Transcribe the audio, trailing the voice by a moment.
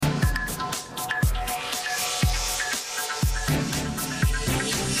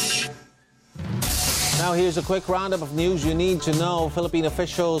Now here's a quick roundup of news you need to know. Philippine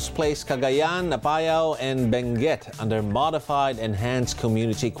officials placed Cagayan, Apayao, and Benguet under modified enhanced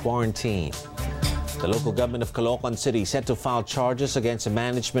community quarantine. The local government of Caloocan City set to file charges against the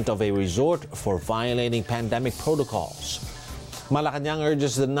management of a resort for violating pandemic protocols. Malacanang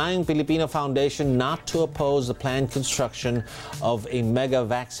urges the Nayang Pilipino Foundation not to oppose the planned construction of a mega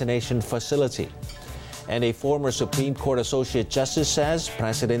vaccination facility. And a former Supreme Court Associate Justice says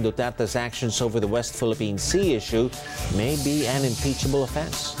President Duterte's actions over the West Philippine Sea issue may be an impeachable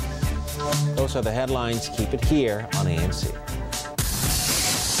offense. Those are the headlines. Keep it here on ANC.